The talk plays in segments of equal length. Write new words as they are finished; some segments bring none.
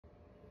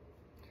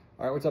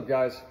All right, what's up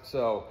guys?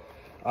 So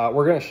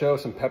we're gonna show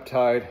some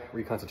peptide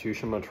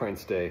reconstitution. I'm gonna try and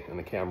stay in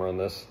the camera on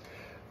this.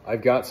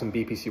 I've got some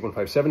BPC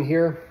 157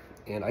 here,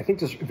 and I think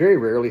just very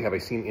rarely have I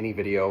seen any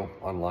video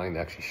online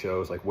that actually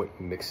shows like what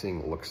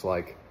mixing looks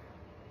like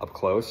up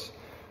close.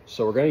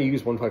 So we're gonna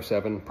use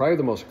 157, probably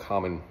the most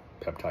common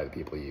peptide that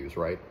people use,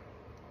 right?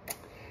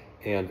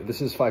 And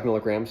this is 5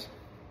 milligrams.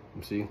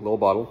 You see, little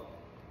bottle.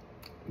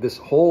 This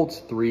holds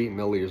 3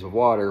 milliliters of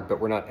water, but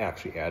we're not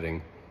actually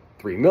adding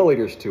 3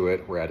 milliliters to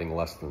it. We're adding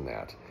less than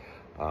that.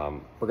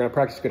 We're gonna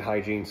practice good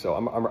hygiene. So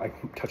I'm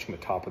touching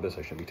the top of this.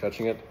 I shouldn't be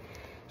touching it.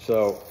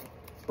 So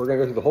we're gonna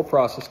go through the whole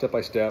process step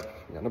by step.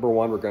 Number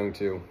one, we're going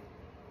to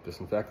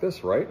disinfect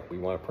this, right? We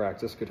wanna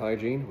practice good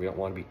hygiene. We don't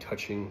wanna be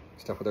touching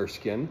stuff with our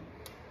skin.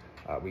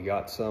 We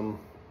got some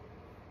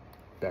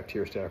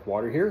bacteriostatic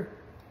water here.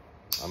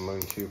 I'm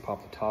going to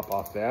pop the top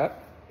off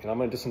that, and I'm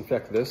gonna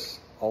disinfect this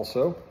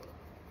also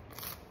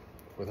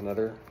with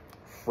another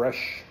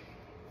fresh,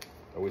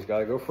 always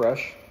gotta go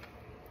fresh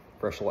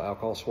little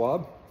alcohol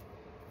swab.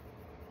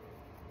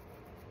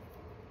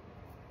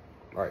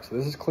 All right, so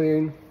this is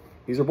clean.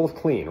 These are both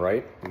clean,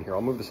 right? And here,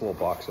 I'll move this little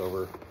box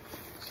over.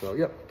 So,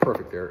 yep,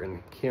 perfect there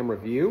in camera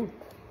view.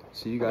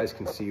 So you guys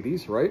can see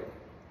these, right?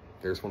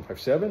 There's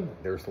 157,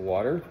 there's the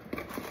water.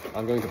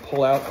 I'm going to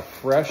pull out a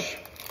fresh,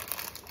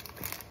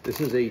 this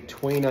is a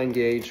 29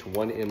 gauge,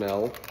 1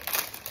 ml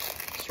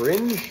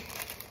syringe.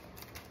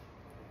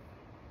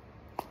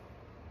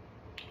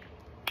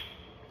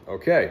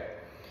 Okay,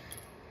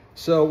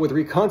 so with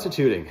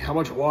reconstituting, how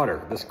much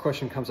water? This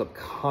question comes up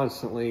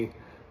constantly.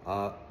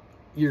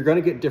 You're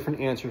gonna get different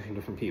answers from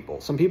different people.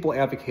 Some people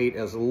advocate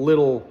as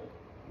little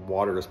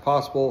water as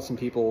possible. Some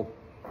people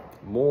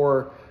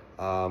more.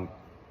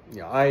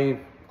 I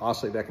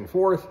oscillate back and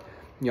forth.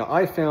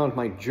 I found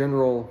my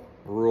general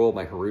rule,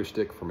 my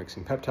heuristic for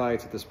mixing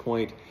peptides at this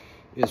point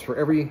is for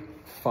every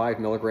 5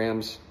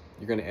 milligrams,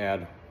 you're gonna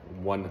add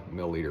 1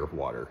 milliliter of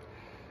water.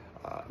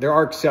 There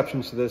are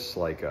exceptions to this,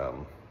 like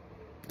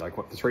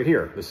what this right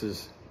here. This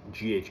is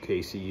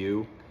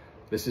GHKCU.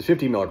 This is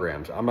 50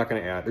 milligrams. I'm not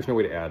gonna add, there's no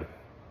way to add,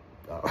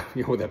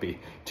 would that be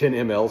 10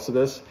 mLs to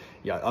this?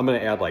 Yeah, I'm gonna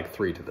add like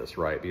 3 to this,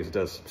 right? Because it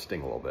does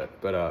sting a little bit.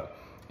 But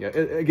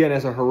again,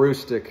 as a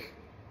heuristic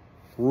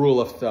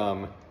rule of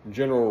thumb,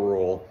 general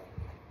rule,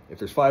 if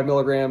there's 5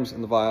 milligrams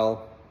in the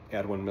vial,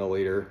 add 1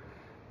 milliliter.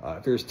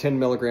 If there's 10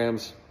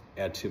 milligrams,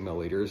 add 2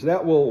 milliliters.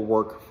 That will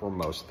work for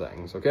most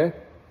things, okay?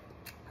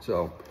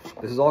 So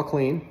this is all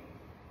clean.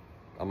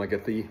 I'm gonna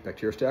get the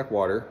bacteriostatic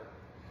water.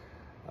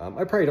 I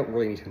probably don't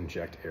really need to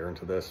inject air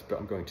into this, but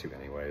I'm going to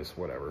anyways,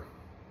 whatever.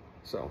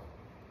 So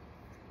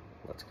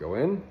let's go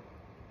in.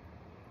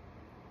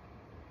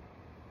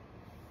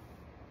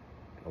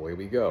 Away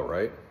we go,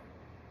 right?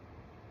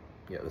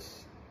 Yeah,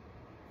 this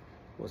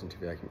wasn't too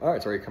vacuum. All right,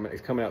 it's already coming,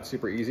 it's coming out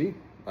super easy.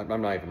 I'm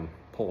not even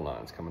pulling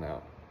on, it's coming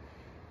out.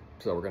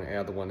 So we're gonna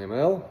add the 1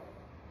 ml.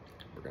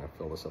 We're gonna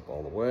fill this up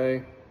all the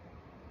way.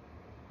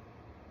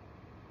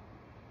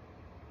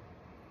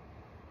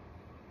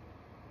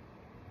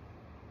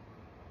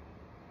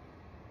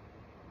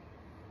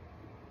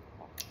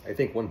 I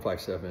think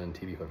 157 and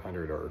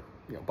TB500 are,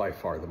 by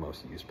far the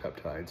most used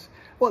peptides.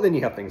 Well, then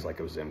you have things like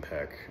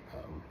Ozempic,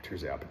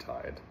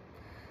 tirzepatide,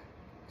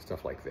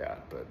 stuff like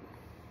that. But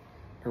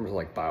in terms of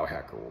like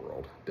biohacker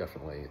world,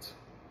 definitely it's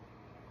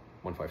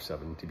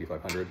 157,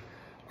 TB500.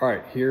 All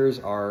right, here's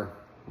our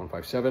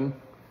 157.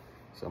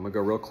 So I'm gonna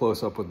go real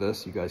close up with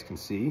this, you guys can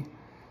see.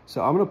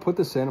 So I'm gonna put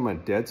this in, I'm gonna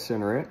dead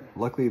center it.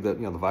 Luckily, the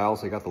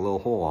vials, they got the little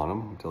hole on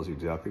them. It tells you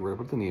exactly where to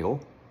put the needle.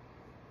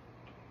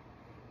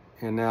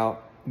 And now,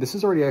 this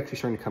is already actually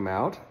starting to come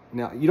out.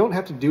 Now, you don't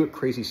have to do it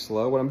crazy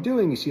slow. What I'm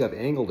doing, you see I've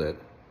angled it,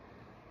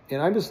 and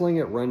I'm just letting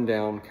it run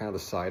down kind of the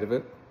side of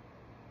it.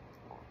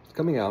 It's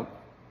coming out,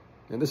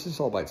 and this is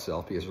all by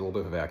itself because there's a little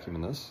bit of a vacuum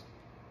in this.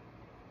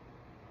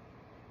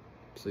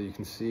 So you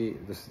can see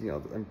this,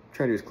 I'm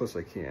trying to do as close as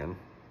I can.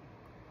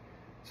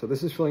 So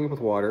this is filling up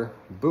with water.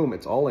 Boom,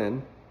 it's all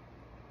in.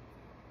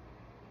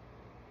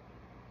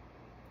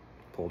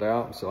 Pulled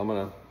out, so I'm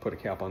gonna put a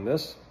cap on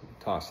this,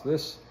 toss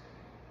this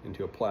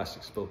into a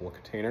plastic disposable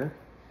container.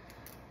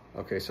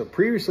 Okay, so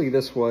previously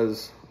this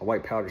was a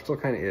white powder, still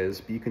kind of is,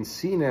 but you can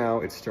see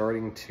now it's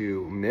starting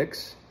to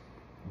mix,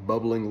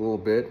 bubbling a little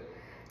bit.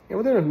 And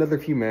within another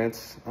few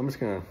minutes, I'm just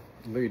gonna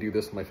let you do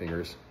this with my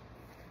fingers.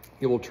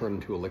 It will turn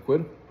into a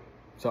liquid.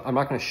 So I'm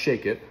not gonna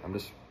shake it, I'm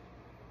just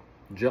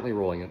gently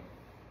rolling it.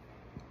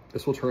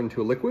 This will turn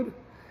into a liquid.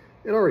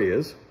 It already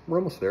is, we're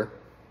almost there.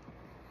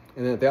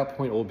 And then at that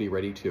point, it will be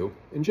ready to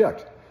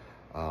inject.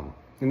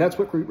 And that's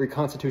what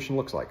reconstitution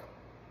looks like.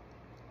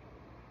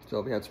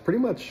 So yeah, it's pretty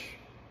much,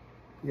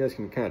 you guys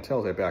can kind of tell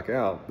as I back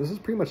out, this is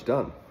pretty much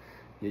done.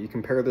 You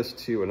compare this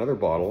to another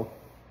bottle.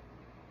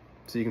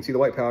 So you can see the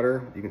white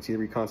powder, you can see the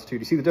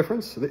reconstitute. You see the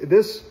difference?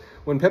 This,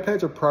 when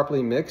peptides are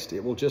properly mixed,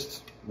 it will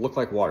just look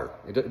like water.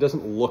 It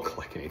doesn't look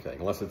like anything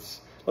unless it's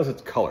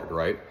colored,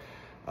 right?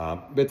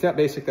 But it's that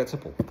basic, that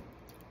simple.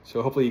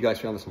 So hopefully you guys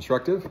found this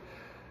instructive.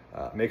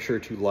 Make sure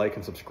to like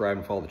and subscribe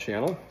and follow the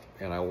channel,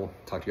 and I will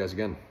talk to you guys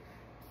again.